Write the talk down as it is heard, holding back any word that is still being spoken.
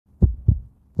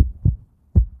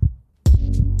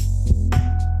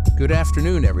Good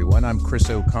afternoon, everyone. I'm Chris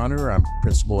O'Connor. I'm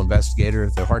Principal Investigator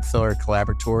at the Heart Failure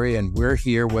Collaboratory, and we're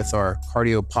here with our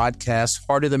cardio podcast,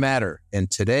 Heart of the Matter. And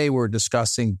today we're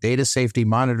discussing data safety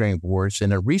monitoring boards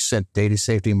in a recent data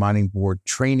safety monitoring board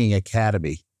training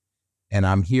academy. And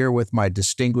I'm here with my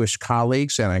distinguished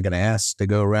colleagues, and I'm going to ask to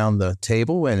go around the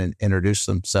table and introduce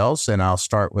themselves. And I'll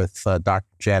start with Dr.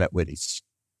 Janet Wittes.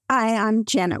 Hi, I'm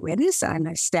Janet Wittes. I'm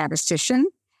a statistician.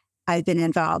 I've been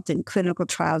involved in clinical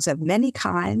trials of many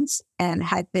kinds and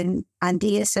have been on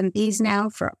DSMBs now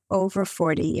for over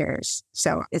 40 years.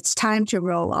 So it's time to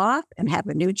roll off and have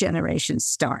a new generation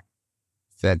start.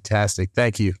 Fantastic.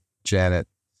 Thank you, Janet.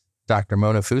 Dr.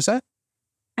 Mona Fiuzat.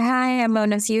 Hi, I'm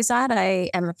Mona Fiuzat.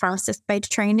 I am a pharmacist by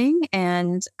training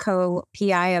and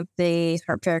co-PI of the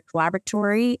Heart Failure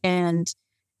Collaboratory and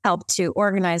helped to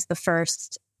organize the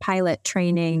first pilot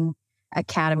training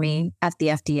academy at the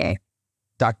FDA.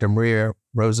 Dr.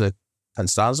 Rosa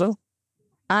Costanzo.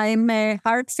 I'm a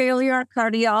heart failure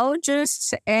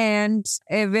cardiologist and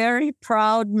a very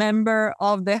proud member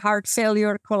of the Heart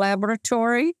Failure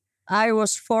Collaboratory. I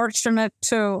was fortunate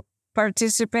to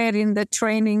participate in the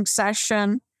training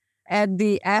session at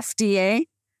the FDA.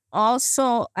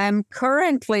 Also, I'm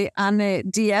currently on a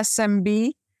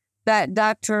DSMB that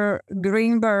Dr.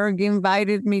 Greenberg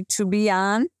invited me to be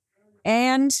on.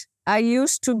 And I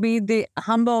used to be the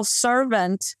humble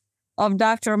servant of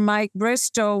Dr. Mike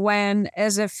Bristow when,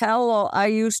 as a fellow, I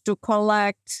used to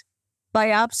collect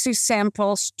biopsy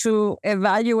samples to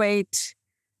evaluate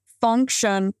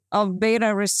function of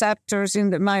beta receptors in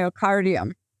the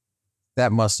myocardium.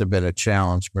 That must have been a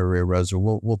challenge, Maria Rosa.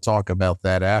 We'll talk about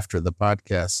that after the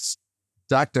podcast.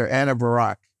 Dr. Anna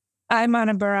Barac. I'm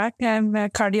Anna Barac. I'm a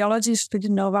cardiologist with the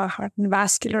Nova Heart and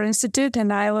Vascular Institute,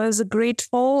 and I was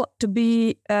grateful to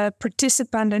be a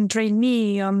participant and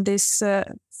trainee on this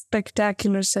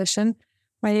spectacular session.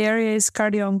 My area is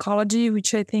cardio-oncology,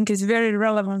 which I think is very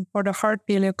relevant for the Heart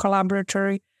Failure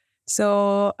Collaboratory.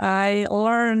 So I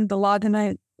learned a lot, and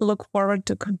I look forward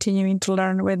to continuing to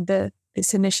learn with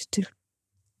this initiative.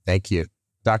 Thank you.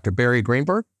 Dr. Barry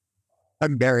Greenberg.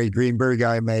 I'm Barry Greenberg.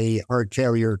 I'm a heart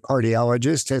failure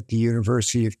cardiologist at the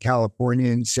University of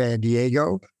California in San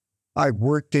Diego. I've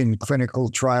worked in clinical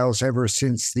trials ever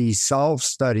since the SOLVE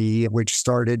study, which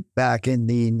started back in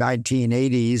the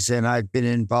 1980s, and I've been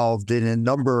involved in a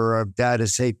number of data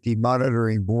safety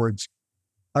monitoring boards.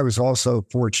 I was also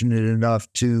fortunate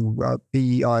enough to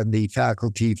be on the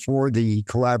faculty for the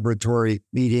collaboratory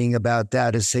meeting about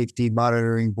data safety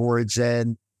monitoring boards,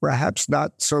 and perhaps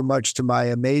not so much to my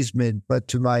amazement, but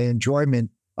to my enjoyment,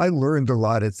 I learned a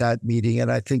lot at that meeting,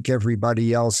 and I think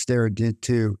everybody else there did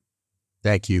too.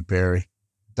 Thank you, Barry.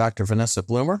 Dr. Vanessa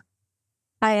Blumer.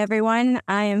 Hi, everyone.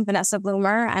 I am Vanessa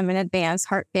Blumer. I'm an advanced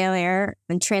heart failure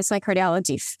and transplant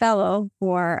cardiology fellow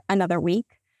for another week.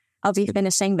 I'll be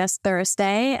finishing this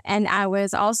Thursday, and I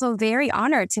was also very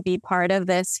honored to be part of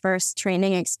this first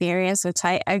training experience, which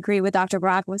I agree with Dr.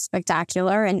 Barac was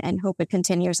spectacular and hope it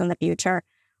continues in the future.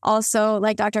 Also,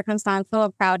 like Dr. Costanzo, a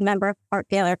proud member of Heart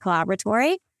Failure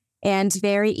Collaboratory, and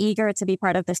very eager to be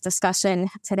part of this discussion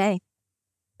today.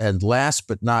 And last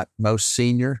but not most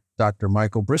senior, Dr.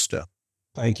 Michael Bristow.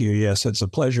 Thank you. Yes, it's a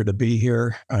pleasure to be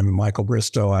here. I'm Michael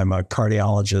Bristow. I'm a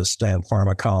cardiologist and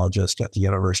pharmacologist at the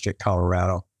University of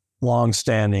Colorado.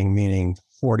 Long-standing, meaning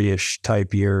 40-ish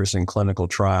type years in clinical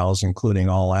trials, including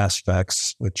all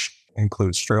aspects, which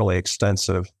includes fairly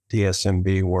extensive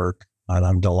DSMB work. And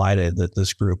I'm delighted that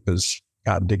this group has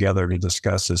gotten together to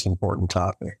discuss this important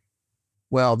topic.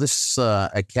 Well, this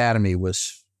academy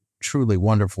was truly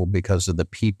wonderful because of the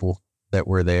people that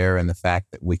were there and the fact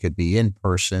that we could be in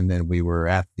person, and we were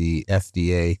at the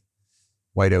FDA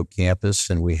White Oak campus,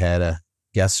 and we had a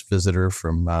guest visitor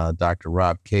from Dr.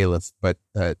 Rob Califf. But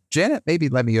Janet, maybe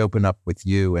let me open up with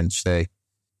you and say,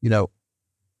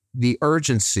 the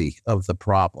urgency of the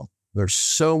problem. There's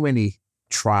so many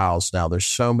trials now. There's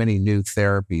so many new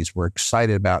therapies. We're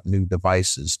excited about new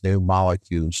devices, new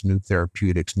molecules, new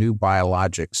therapeutics, new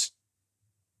biologics.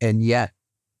 And yet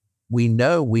we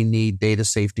know we need data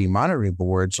safety monitoring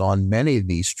boards on many of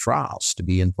these trials to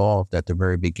be involved at the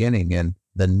very beginning. And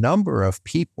the number of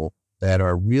people that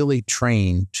are really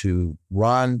trained to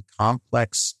run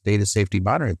complex data safety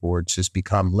monitoring boards has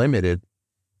become limited.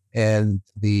 And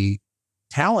the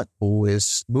talent pool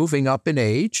is moving up in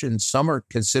age, and some are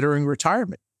considering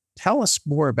retirement. Tell us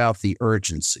more about the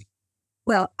urgency.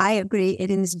 Well, I agree.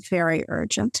 It is very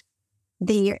urgent.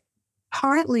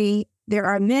 Partly, there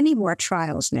are many more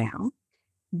trials now.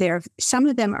 Some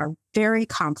of them are very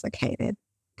complicated.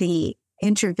 The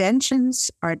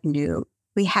interventions are new.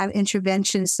 We have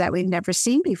interventions that we've never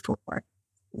seen before.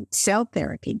 Cell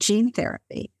therapy, gene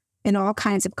therapy. in all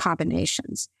kinds of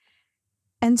combinations.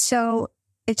 And so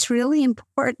it's really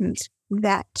important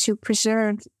that to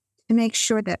make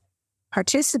sure that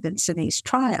participants in these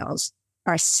trials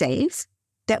are safe,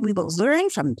 that we will learn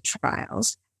from the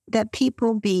trials, that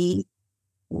people be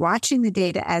watching the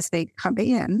data as they come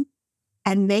in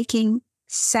and making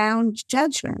sound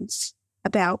judgments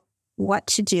about what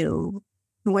to do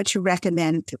and what to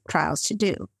recommend the trials to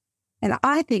do. And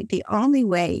I think the only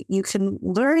way you can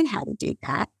learn how to do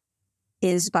that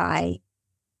is by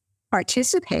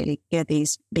participating in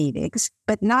these meetings,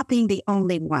 but not being the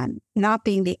only one, not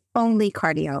being the only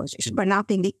cardiologist, or not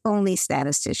being the only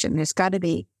statistician. There's got to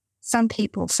be some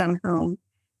people from whom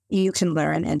you can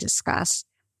learn and discuss.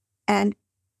 And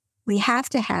we have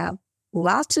to have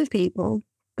lots of people,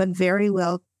 but very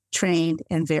well trained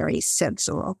and very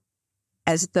sensible,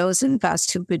 as those of us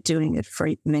who've been doing it for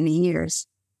many years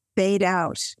fade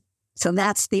out. So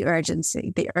that's the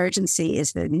urgency. The urgency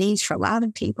is the needs for a lot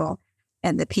of people,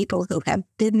 and the people who have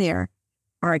been there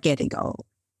are getting old.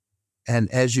 And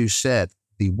as you said,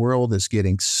 the world is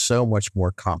getting so much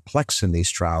more complex in these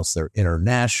trials. They're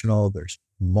international. There's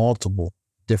multiple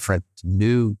different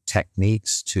new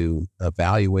techniques to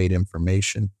evaluate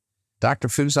information. Dr.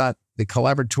 Fiuzat, the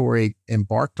collaboratory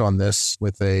embarked on this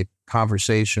with a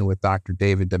conversation with Dr.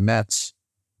 David Demetz.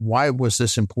 Why was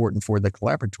this important for the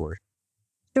collaboratory?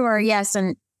 Sure, yes.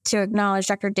 And to acknowledge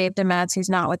Dr. Dave Demetz, who's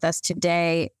not with us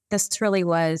today, this really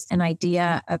was an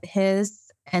idea of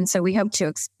his. And so we hope to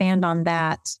expand on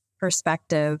that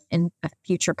perspective in a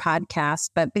future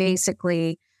podcast. But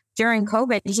basically, during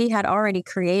COVID, he had already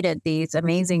created these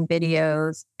amazing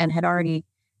videos and had already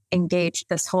engaged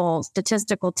this whole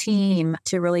statistical team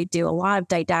to really do a lot of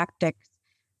didactics,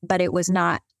 but it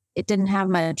didn't have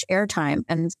much airtime.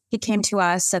 And he came to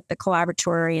us at the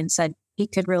collaboratory and said he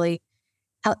could really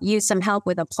use some help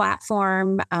with a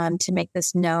platform to make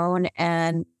this known.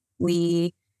 And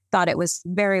we thought it was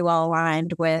very well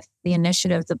aligned with the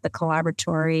initiatives of the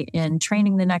collaboratory in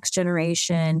training the next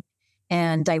generation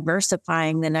and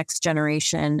diversifying the next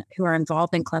generation who are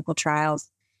involved in clinical trials.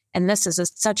 And this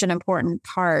is such an important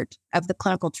part of the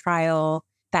clinical trial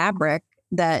fabric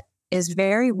that is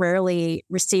very rarely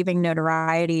receiving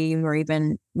notoriety or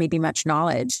even maybe much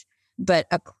knowledge, but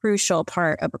a crucial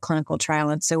part of a clinical trial.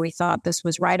 And so we thought this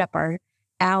was right up our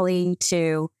alley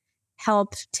to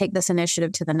help take this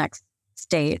initiative to the next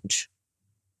stage.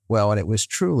 Well, and it was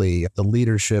truly the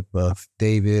leadership of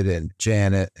David and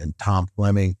Janet and Tom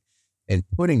Fleming in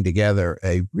putting together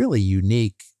a really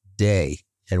unique day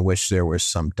in which there were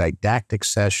some didactic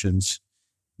sessions.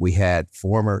 We had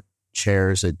former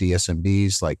chairs at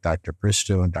DSMBs like Dr.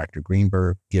 Bristow and Dr.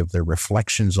 Greenberg give their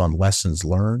reflections on lessons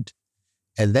learned.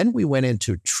 And then we went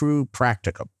into true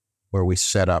practicum, where we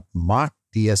set up mock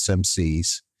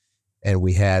DSMCs, and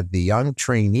we had the young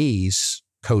trainees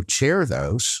co-chair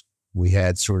those. We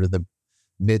had sort of the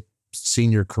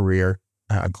mid-senior career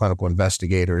clinical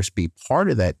investigators be part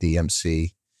of that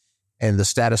DMC, and the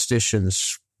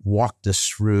statisticians walked us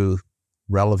through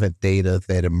relevant data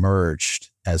that emerged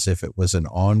as if it was an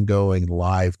ongoing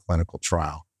live clinical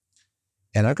trial.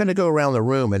 And I'm going to go around the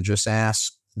room and just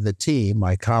ask the team,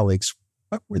 my colleagues,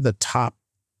 what were the top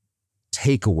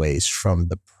takeaways from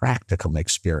the practicum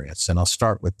experience? And I'll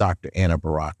start with Dr. Anna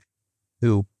Barac,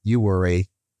 who you were a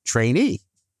trainee.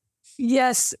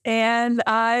 Yes, and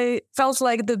I felt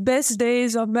like the best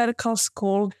days of medical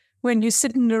school when you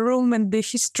sit in the room and the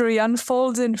history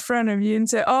unfolds in front of you and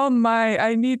say, oh my,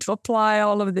 I need to apply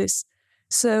all of this.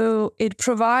 So it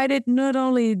provided not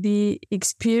only the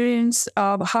experience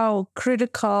of how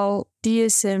critical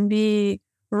DSMB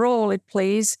role it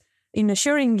plays in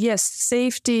assuring, yes,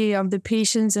 safety of the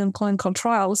patients in clinical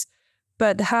trials,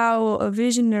 but how a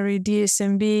visionary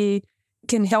DSMB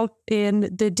can help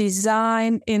in the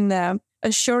design, in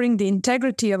assuring the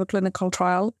integrity of a clinical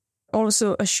trial,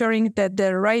 also assuring that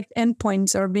the right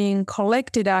endpoints are being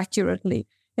collected accurately.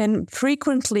 And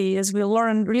frequently, as we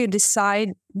learn, really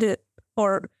decide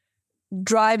or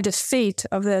drive the fate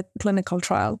of the clinical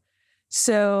trial.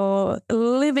 So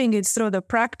living it through the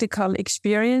practical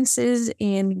experiences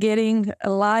and getting a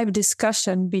live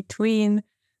discussion between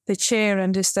the chair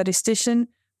and the statistician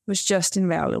was just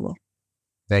invaluable.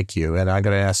 Thank you. And I'm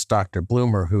going to ask Dr.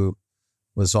 Blumer, who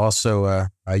was also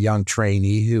a young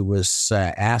trainee who was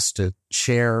asked to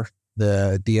chair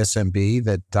the DSMB,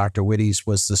 that Dr. Wittes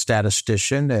was the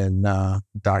statistician and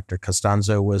Dr.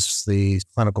 Costanzo was the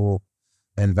clinical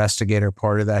investigator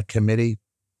part of that committee.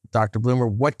 Dr. Blumer,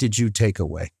 what did you take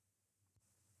away?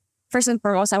 First and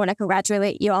foremost, I want to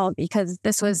congratulate you all because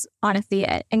this was honestly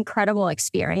an incredible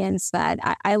experience that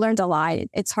I learned a lot.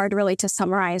 It's hard really to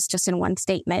summarize just in one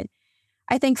statement.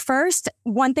 I think first,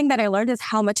 one thing that I learned is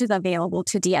how much is available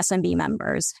to DSMB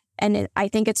members. And I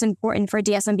think it's important for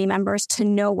DSMB members to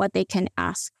know what they can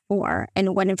ask for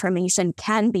and what information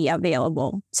can be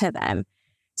available to them.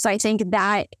 So I think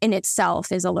that in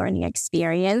itself is a learning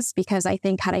experience, because I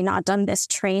think had I not done this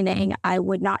training, I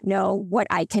would not know what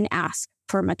I can ask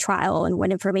from a trial and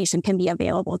what information can be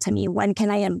available to me. When can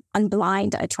I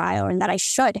unblind a trial, and that I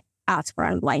should ask for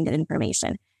unblinded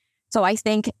information. So I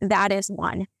think that is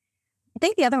one. I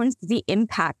think the other one is the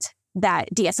impact that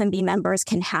DSMB members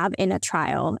can have in a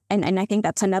trial. And I think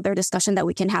that's another discussion that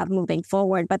we can have moving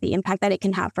forward, but the impact that it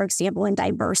can have, for example, in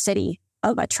diversity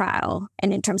of a trial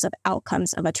and in terms of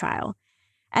outcomes of a trial.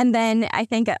 And then I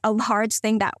think a large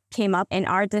thing that came up in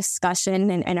our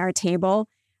discussion and in our table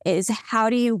is how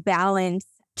do you balance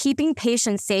keeping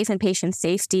patients safe and patient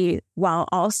safety while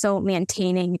also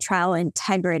maintaining trial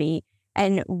integrity?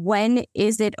 And when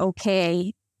is it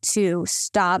okay to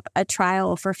stop a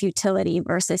trial for futility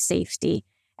versus safety?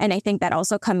 And I think that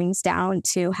also comes down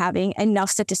to having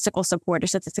enough statistical support or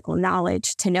statistical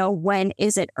knowledge to know when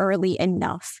is it early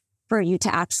enough for you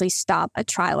to actually stop a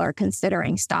trial or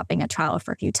considering stopping a trial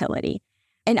for futility.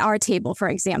 In our table, for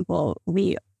example,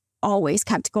 we always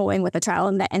kept going with the trial,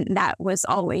 and that was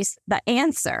always the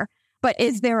answer. But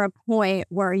is there a point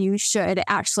where you should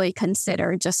actually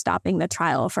consider just stopping the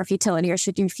trial for futility, or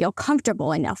should you feel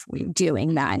comfortable enough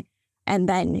doing that? And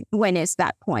then when is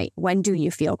that point? When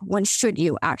should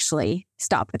you actually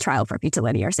stop the trial for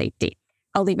futility or safety?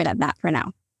 I'll leave it at that for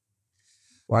now.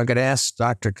 Well, I'm going to ask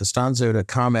Dr. Costanzo to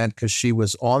comment because she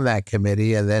was on that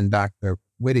committee, and then Dr.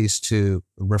 Wittes to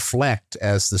reflect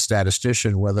as the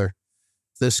statistician whether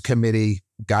this committee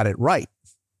got it right.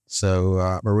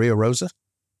 So, Maria Rosa?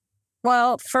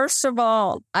 Well, first of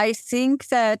all, I think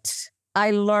that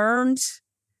I learned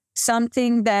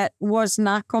something that was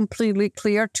not completely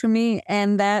clear to me,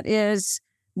 and that is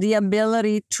the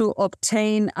ability to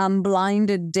obtain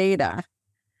unblinded data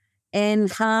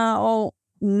and how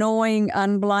knowing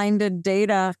unblinded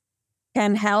data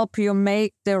can help you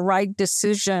make the right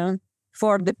decision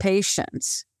for the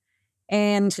patients.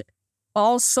 And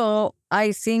also,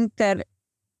 I think that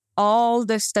all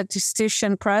the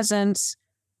statistician present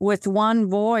with one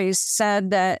voice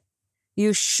said that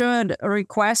you should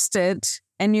request it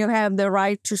and you have the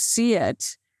right to see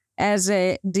it as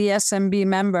a DSMB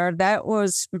member. That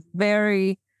was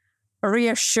very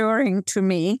reassuring to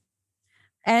me.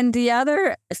 And the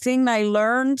other thing I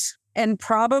learned, and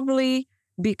probably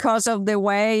because of the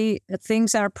way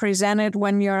things are presented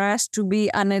when you're asked to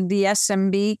be on a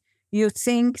DSMB, you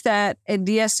think that a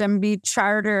DSMB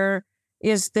charter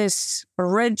is this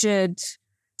rigid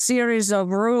series of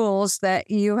rules that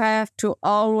you have to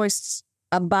always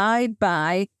abide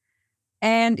by.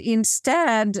 And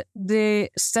instead, the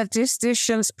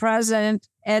statisticians present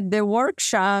at the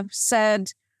workshop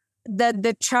said that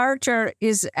the charter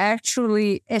is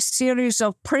actually a series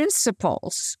of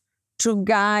principles to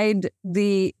guide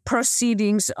the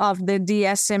proceedings of the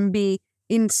DSMB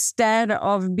instead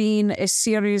of being a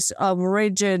series of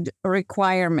rigid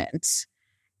requirements.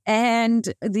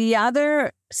 And the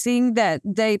other thing that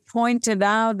they pointed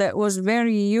out that was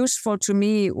very useful to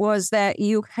me was that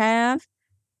you have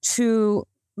to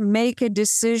make a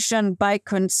decision by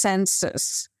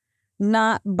consensus,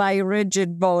 not by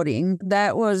rigid voting.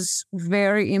 That was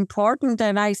very important.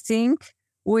 And I think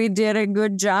we did a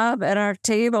good job at our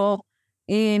table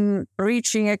in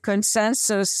reaching a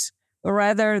consensus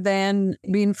rather than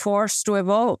being forced to a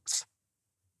vote.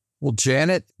 Well,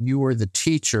 Janet, you were the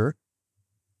teacher.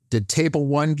 Did Table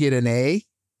 1 get an A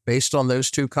based on those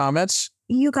two comments?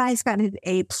 You guys got an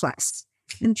A+.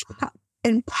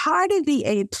 And part of the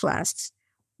A+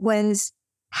 was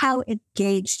how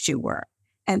engaged you were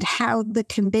and how the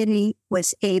committee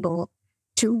was able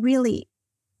to really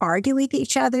argue with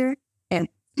each other and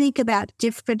think about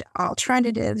different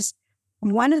alternatives.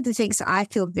 One of the things I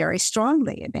feel very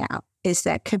strongly about is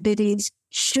that committees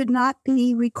should not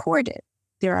be recorded.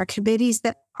 There are committees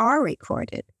that are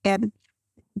recorded. And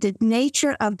the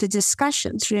nature of the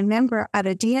discussions, remember, at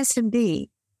a DSMB,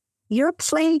 you're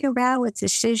playing around with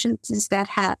decisions that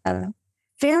have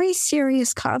very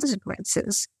serious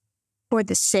consequences for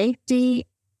the safety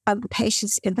of the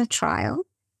patients in the trial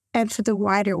and for the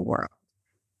wider world.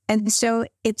 And so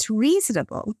it's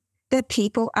reasonable that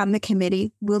people on the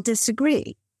committee will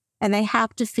disagree, and they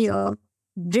have to feel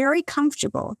very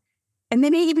comfortable, and they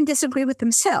may even disagree with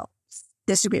themselves,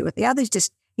 disagree with the others.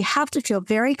 You have to feel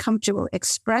very comfortable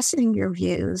expressing your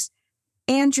views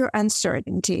and your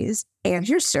uncertainties and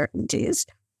your certainties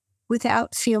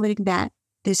without feeling that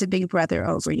there's a big brother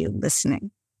over you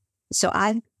listening. So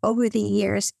I've, over the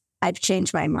years, I've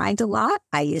changed my mind a lot.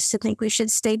 I used to think we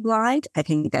should stay blind. I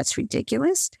think that's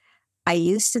ridiculous. I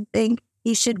used to think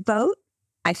you should vote.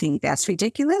 I think that's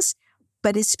ridiculous.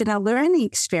 But it's been a learning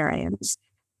experience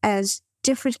as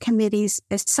different committees,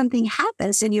 as something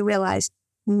happens and you realize,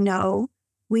 no,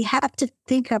 we have to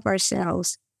think of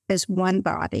ourselves as one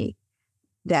body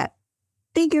that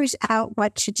figures out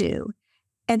what to do.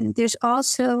 And there's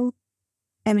also,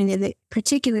 in the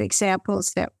particular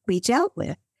examples that we dealt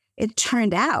with, it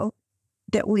turned out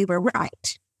that we were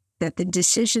right, that the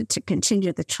decision to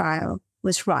continue the trial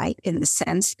was right in the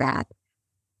sense that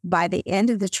by the end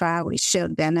of the trial, we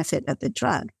showed benefit of the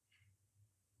drug.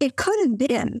 It could have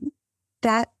been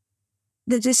that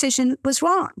the decision was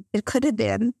wrong. It could have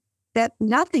been that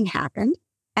nothing happened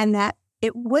and that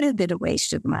it would have been a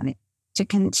waste of money to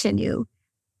continue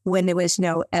when there was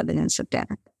no evidence of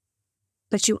benefit.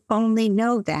 But you only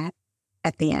know that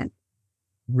at the end.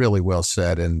 Really well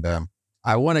said. And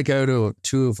I want to go to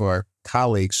two of our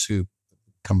colleagues who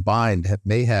combined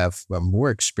may have more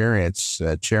experience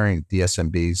chairing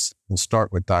DSMBs. We'll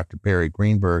start with Dr. Barry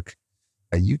Greenberg.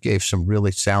 You gave some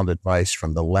really sound advice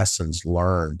from the lessons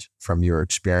learned from your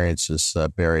experiences,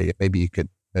 Barry. Maybe you could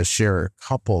share a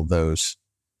couple of those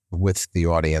with the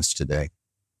audience today.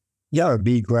 Yeah, I'd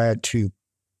be glad to.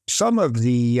 Some of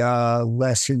the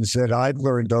lessons that I've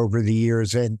learned over the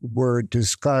years and were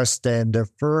discussed and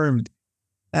affirmed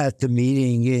at the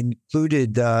meeting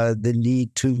included the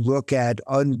need to look at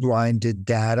unblinded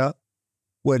data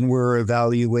when we're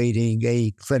evaluating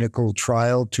a clinical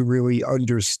trial to really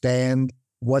understand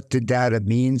what the data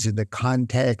means in the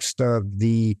context of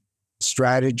the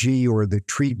strategy or the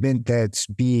treatment that's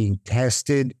being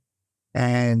tested,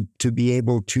 and to be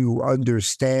able to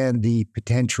understand the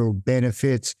potential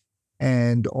benefits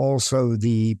and also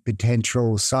the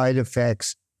potential side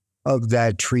effects of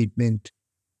that treatment.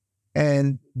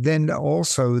 And then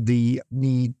also the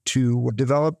need to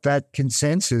develop that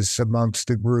consensus amongst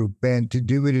the group and to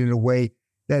do it in a way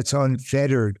that's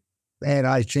unfettered. And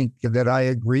I think that I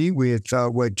agree with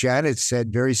what Janet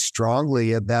said very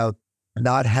strongly about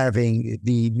not having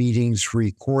the meetings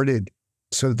recorded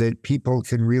so that people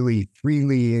can really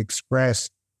freely express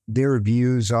their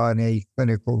views on a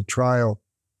clinical trial.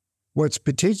 What's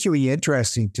particularly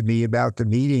interesting to me about the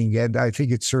meeting, and I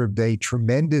think it served a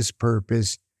tremendous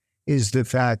purpose, is the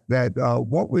fact that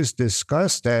what was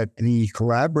discussed at the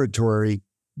collaboratory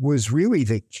was really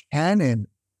the canon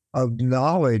of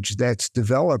knowledge that's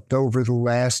developed over the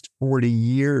last 40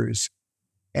 years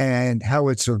and how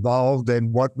it's evolved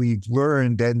and what we've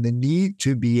learned, and the need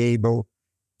to be able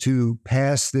to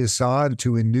pass this on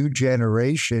to a new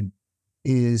generation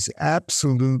is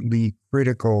absolutely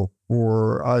critical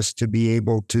for us to be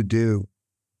able to do.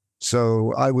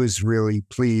 So I was really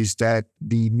pleased at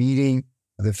the meeting,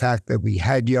 the fact that we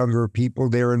had younger people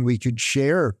there and we could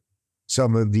share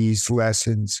some of these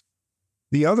lessons.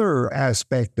 The other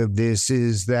aspect of this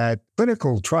is that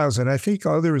clinical trials, and I think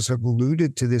others have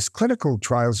alluded to this, clinical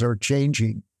trials are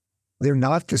changing. They're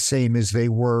not the same as they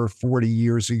were 40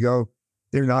 years ago.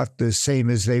 They're not the same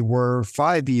as they were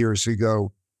 5 years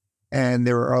ago. And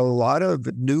there are a lot of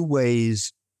new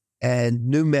ways and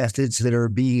new methods that are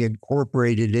being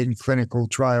incorporated in clinical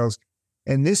trials.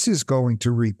 And this is going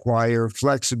to require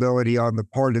flexibility on the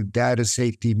part of data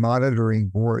safety monitoring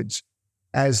boards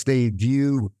as they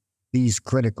view these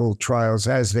clinical trials,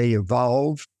 as they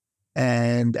evolve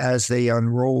and as they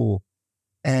unroll.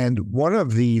 And one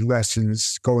of the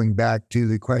lessons, going back to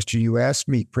the question you asked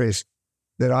me, Chris,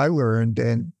 that I learned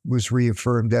and was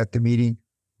reaffirmed at the meeting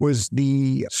was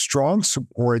the strong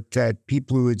support that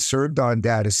people who had served on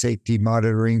data safety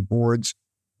monitoring boards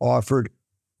offered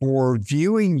for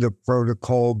viewing the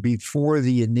protocol before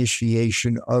the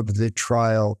initiation of the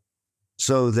trial,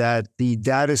 so that the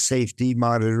data safety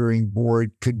monitoring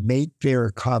board could make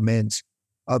their comments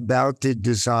about the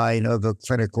design of a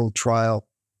clinical trial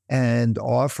and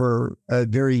offer a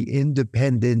very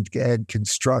independent and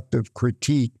constructive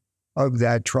critique of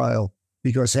that trial.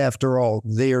 Because after all,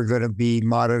 they are going to be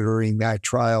monitoring that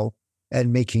trial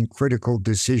and making critical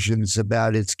decisions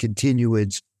about its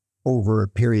continuance over a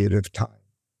period of time.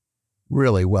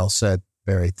 Really well said,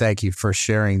 Barry. Thank you for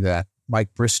sharing that.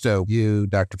 Mike Bristow, you,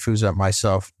 Dr. Fiuzat,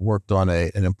 myself worked on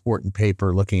an important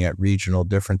paper looking at regional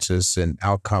differences in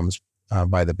outcomes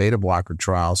by the beta blocker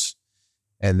trials.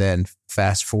 And then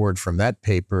fast forward from that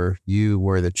paper, you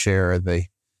were the chair of the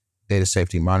Data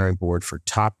Safety Monitoring Board for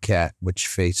TopCat, which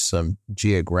faced some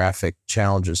geographic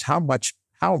challenges. How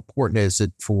important is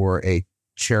it for a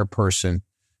chairperson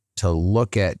to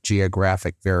look at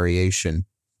geographic variation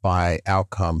by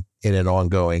outcome in an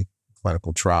ongoing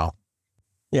clinical trial?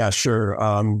 Yeah, sure.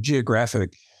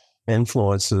 Geographic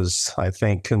influences, I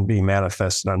think, can be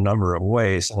manifested in a number of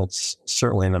ways. And it's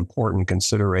certainly an important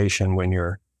consideration when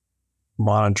you're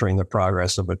monitoring the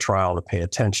progress of a trial to pay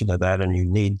attention to that. And you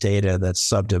need data that's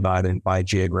subdivided by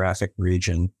geographic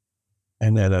region.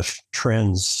 And then if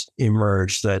trends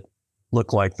emerge that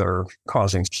look like they're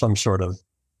causing some sort of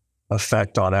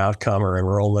effect on outcome or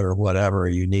enrollment or whatever,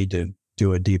 you need to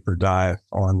do a deeper dive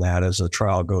on that as the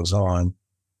trial goes on.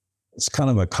 It's kind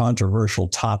of a controversial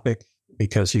topic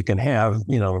because you can have,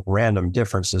 random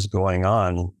differences going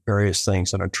on, various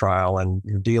things in a trial, and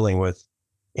you're dealing with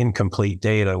incomplete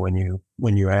data when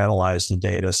you analyze the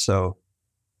data. So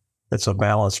it's a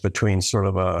balance between sort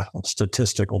of a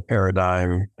statistical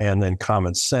paradigm and then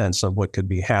common sense of what could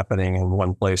be happening in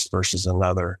one place versus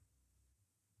another.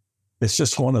 It's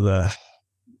just one of the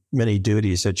many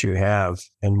duties that you have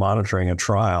in monitoring a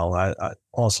trial. I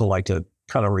also like to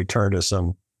kind of return to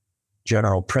some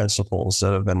general principles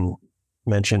that have been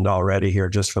mentioned already here,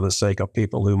 just for the sake of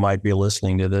people who might be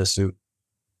listening to this who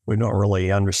don't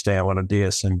really understand what a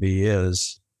DSMB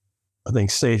is. I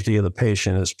think safety of the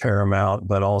patient is paramount,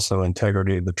 but also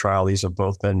integrity of the trial. These have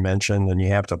both been mentioned, and you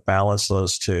have to balance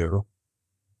those two.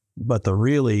 But the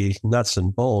really nuts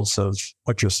and bolts of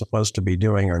what you're supposed to be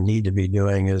doing or need to be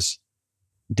doing is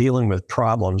dealing with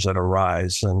problems that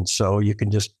arise. And so you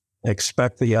can just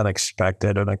expect the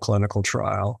unexpected in a clinical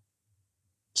trial.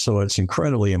 So it's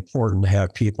incredibly important to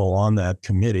have people on that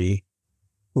committee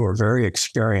who are very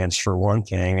experienced, for one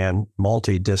thing, and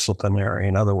multidisciplinary.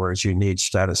 In other words, you need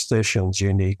statisticians,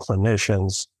 you need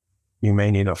clinicians, you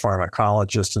may need a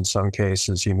pharmacologist in some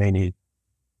cases, you may need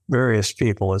various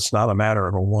people. It's not a matter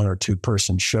of a 1 or 2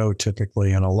 person show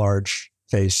typically in a large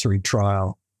phase 3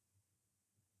 trial.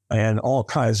 And all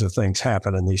kinds of things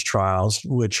happen in these trials,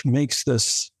 which makes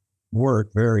this work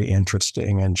very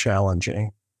interesting and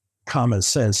challenging. Common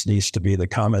sense needs to be the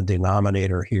common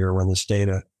denominator here when these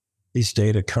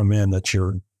data come in that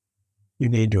you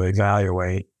need to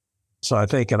evaluate. So I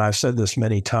think, and I've said this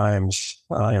many times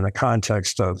in the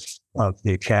context of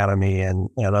the academy and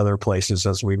other places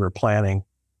as we were having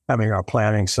our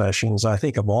planning sessions, I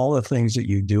think of all the things that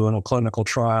you do in a clinical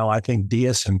trial, I think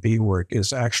DSMB work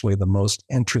is actually the most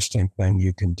interesting thing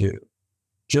you can do,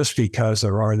 just because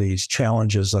there are these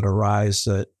challenges that arise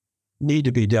that need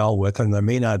to be dealt with, and there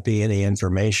may not be any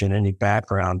information, any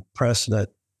background precedent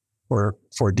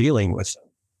for dealing with them.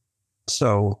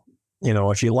 So,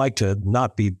 if you like to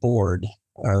not be bored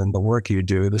in the work you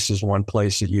do, this is one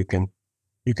place that you can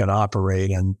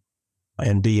operate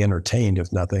and be entertained,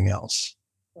 if nothing else.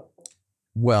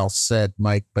 Well said,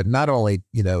 Mike. But not only,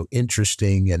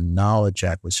 interesting and knowledge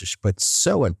acquisition, but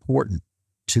so important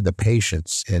to the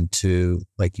patients and to,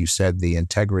 like you said, the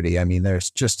integrity. I mean,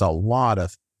 there's just a lot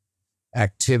of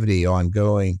activity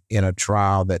ongoing in a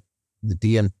trial that the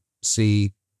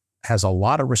DMC has a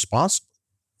lot of responsibility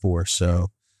for. So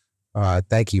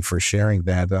thank you for sharing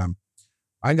that. I'm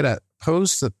going to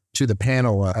pose to the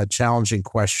panel a challenging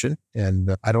question.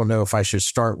 And I don't know if I should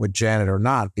start with Janet or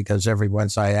not, because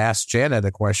once I ask Janet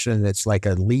a question, it's like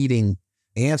a leading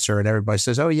answer and everybody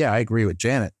says, oh yeah, I agree with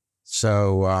Janet.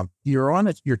 So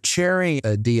you're chairing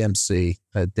a DMC,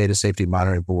 a Data Safety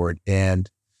Monitoring Board, and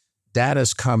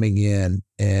data's coming in,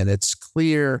 and it's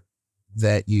clear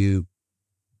that you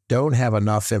don't have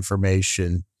enough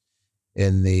information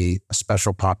in the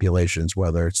special populations,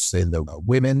 whether it's in the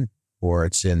women or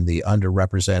it's in the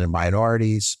underrepresented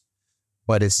minorities,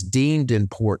 but it's deemed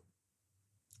important.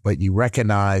 But you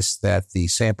recognize that the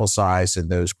sample size in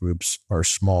those groups are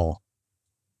small,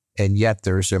 and yet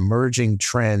there's emerging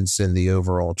trends in the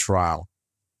overall trial.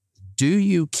 Do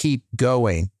you keep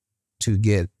going to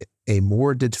get a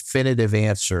more definitive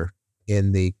answer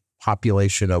in the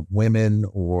population of women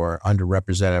or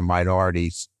underrepresented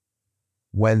minorities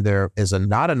when there is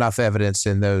not enough evidence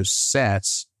in those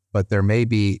sets, but there may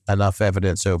be enough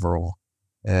evidence overall?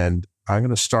 And I'm going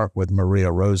to start with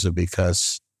Maria Rosa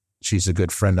because she's a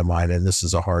good friend of mine, and this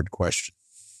is a hard question.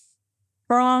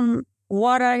 From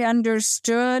what I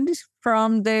understood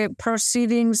from the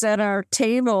proceedings at our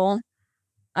table,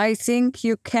 I think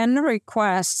you can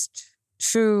request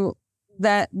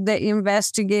that the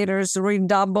investigators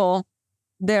redouble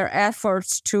their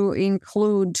efforts to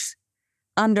include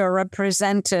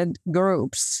underrepresented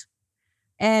groups.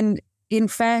 And in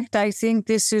fact, I think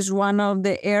this is one of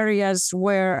the areas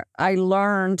where I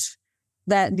learned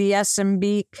that the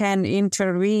DSMB can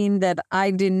intervene that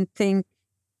I didn't think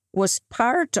was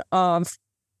part of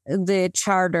the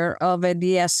charter of a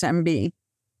DSMB.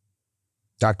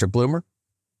 Dr. Blumer?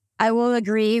 I will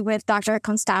agree with Dr.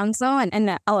 Costanzo,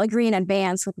 and I'll agree in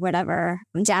advance with whatever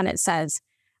Janet says.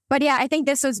 But yeah, I think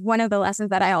this was one of the lessons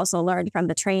that I also learned from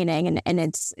the training, and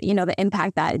it's, the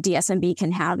impact that DSMB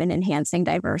can have in enhancing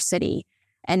diversity.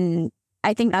 And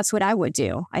I think that's what I would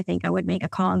do. I think I would make a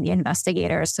call on the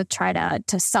investigators to try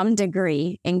to some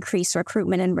degree, increase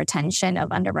recruitment and retention of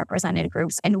underrepresented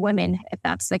groups and women, if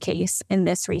that's the case in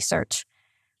this research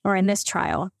or in this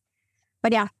trial.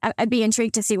 But yeah, I'd be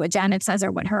intrigued to see what Janet says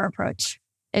or what her approach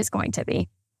is going to be.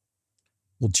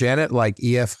 Well, Janet, like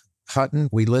E.F. Hutton,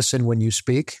 we listen when you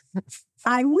speak.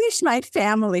 I wish my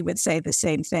family would say the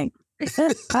same thing.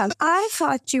 I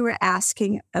thought you were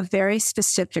asking a very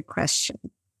specific question.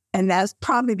 And that's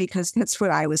probably because that's what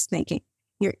I was thinking.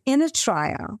 You're in a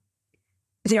trial.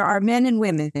 There are men and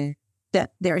women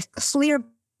that there's clear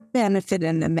benefit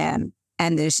in the men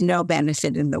and there's no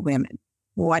benefit in the women.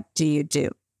 What do you do?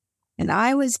 And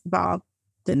I was involved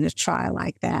in a trial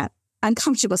like that.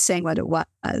 Uncomfortable saying what it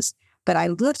was, but I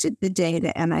looked at the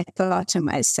data and I thought to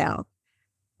myself,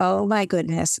 oh my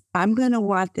goodness, I'm going to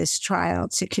want this trial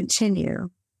to continue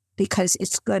because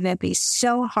it's going to be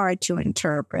so hard to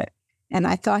interpret. And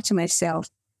I thought to myself,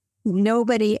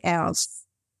 nobody else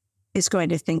is going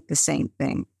to think the same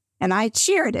thing. And I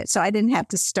cheered it, so I didn't have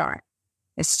to start.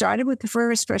 I started with the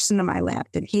first person on my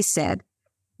left, and he said,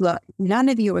 look, none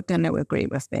of you are going to agree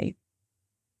with me,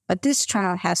 but this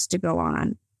trial has to go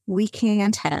on. We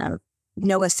can't have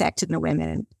no effect in the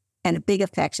women and a big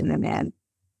effect in the men.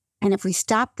 And if we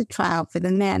stop the trial for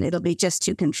the men, it'll be just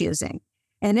too confusing.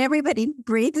 And everybody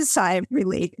breathed a sigh of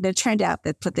relief. And it turned out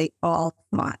that's what they all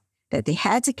thought, that they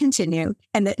had to continue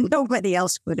and that nobody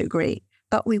else would agree.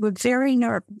 But we were very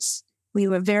nervous. We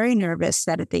were very nervous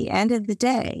that at the end of the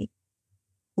day,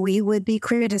 we would be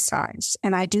criticized.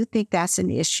 And I do think that's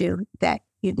an issue that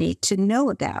you need to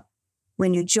know about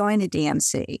when you join a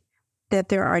DMC, that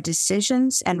there are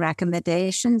decisions and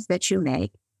recommendations that you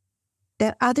make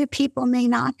that other people may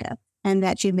not have, and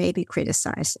that you may be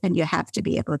criticized, and you have to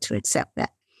be able to accept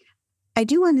that. I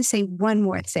do want to say one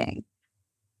more thing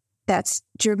that's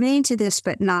germane to this,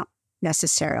 but not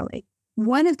necessarily.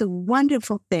 One of the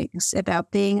wonderful things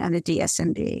about being on a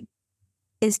DSMB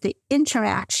is the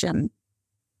interaction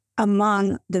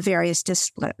among the various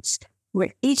disciplines,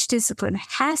 where each discipline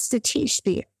has to teach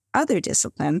the other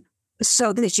discipline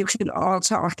so that you can all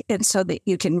talk and so that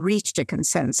you can reach a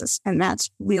consensus. And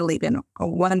that's really been a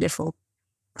wonderful,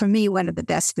 for me, one of the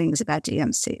best things about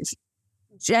DMCs.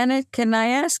 Janet, can I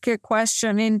ask you a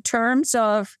question in terms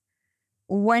of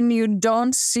when you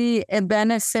don't see a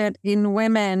benefit in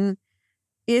women,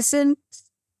 isn't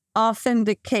often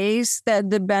the case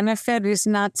that the benefit is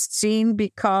not seen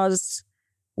because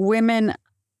women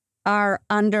are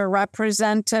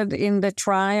underrepresented in the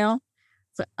trial?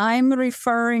 So I'm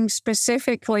referring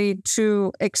specifically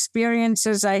to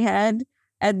experiences I had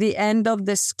at the end of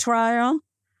this trial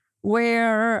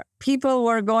where people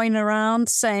were going around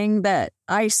saying that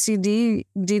ICD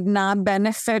did not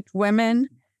benefit women.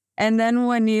 And then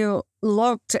when you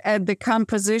looked at the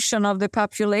composition of the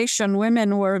population,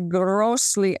 women were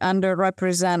grossly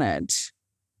underrepresented.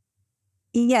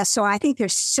 Yes, so I think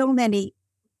there's so many.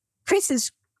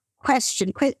 Chris's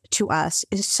question to us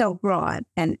is so broad,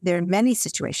 and there are many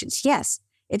situations. Yes,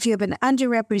 if you have an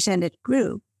underrepresented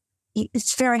group,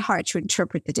 it's very hard to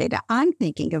interpret the data. I'm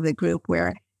thinking of the group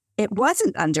where it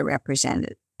wasn't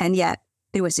underrepresented, and yet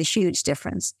there was a huge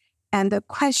difference. And the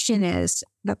question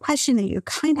that you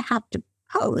kind of have to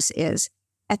pose is,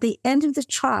 at the end of the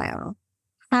trial,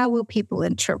 how will people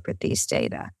interpret these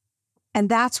data? And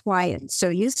that's why it's so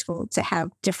useful to have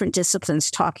different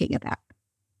disciplines talking about it.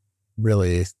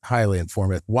 Really highly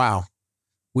informative. Wow.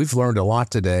 We've learned a lot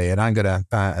today, and I'm going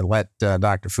to let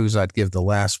Dr. Fiuzat give the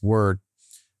last word.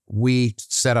 We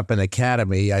set up an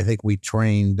academy. I think we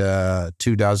trained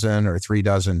 24 or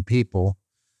 36 people.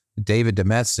 David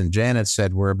Demetz and Janet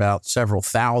said we're about several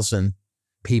thousand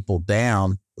people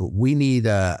down. We need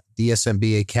a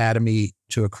DSMB academy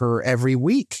to occur every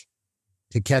week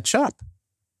to catch up.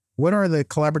 What are the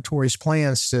collaboratory's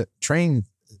plans to train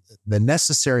the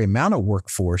necessary amount of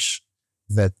workforce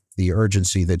that the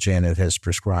urgency that Janet has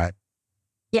prescribed?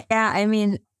 Yeah, I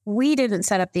mean, we didn't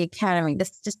set up the academy. The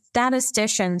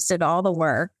statisticians did all the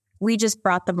work. We just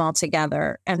brought them all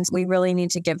together, and we really need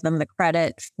to give them the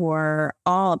credit for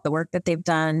all of the work that they've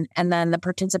done. And then the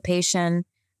participation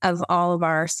of all of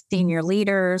our senior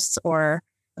leaders or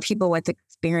people with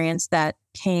experience that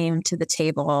came to the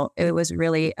table. It was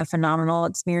really a phenomenal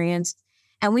experience.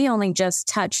 And we only just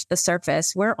touched the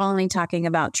surface. We're only talking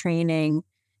about training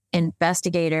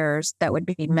investigators that would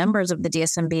be members of the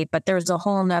DSMB, but there's a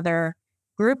whole nother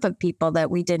group of people that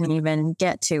we didn't even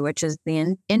get to, which is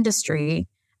the industry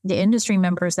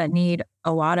members that need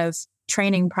a lot of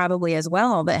training probably as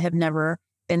well, that have never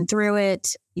been through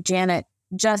it. Janet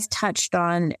just touched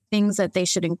on things that they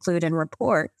should include in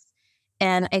reports.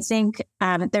 And I think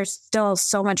there's still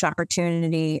so much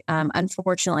opportunity.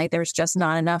 Unfortunately, there's just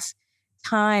not enough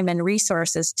time and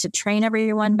resources to train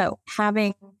everyone, but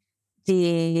having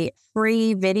the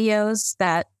free videos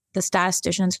that the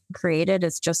statisticians created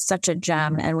is just such a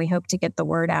gem. And we hope to get the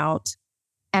word out.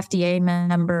 FDA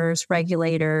members,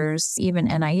 regulators, even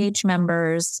NIH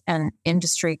members and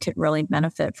industry could really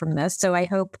benefit from this. So I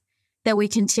hope that we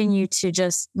continue to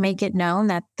just make it known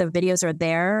that the videos are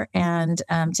there and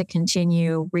to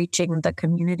continue reaching the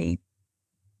community.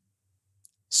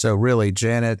 So really,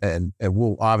 Janet, and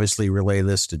we'll obviously relay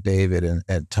this to David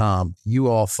and Tom, you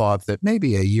all thought that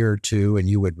maybe a year or two and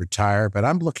you would retire, but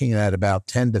I'm looking at about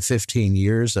 10 to 15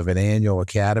 years of an annual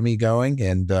academy going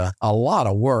and a lot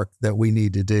of work that we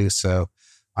need to do. So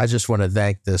I just want to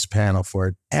thank this panel for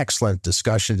an excellent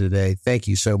discussion today. Thank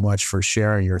you so much for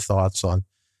sharing your thoughts on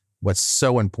what's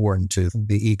so important to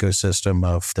the ecosystem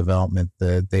of development,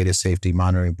 the data safety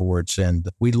monitoring boards. And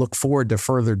we look forward to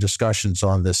further discussions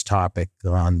on this topic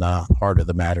on the Heart of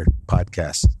the Matter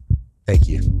podcast. Thank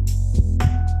you.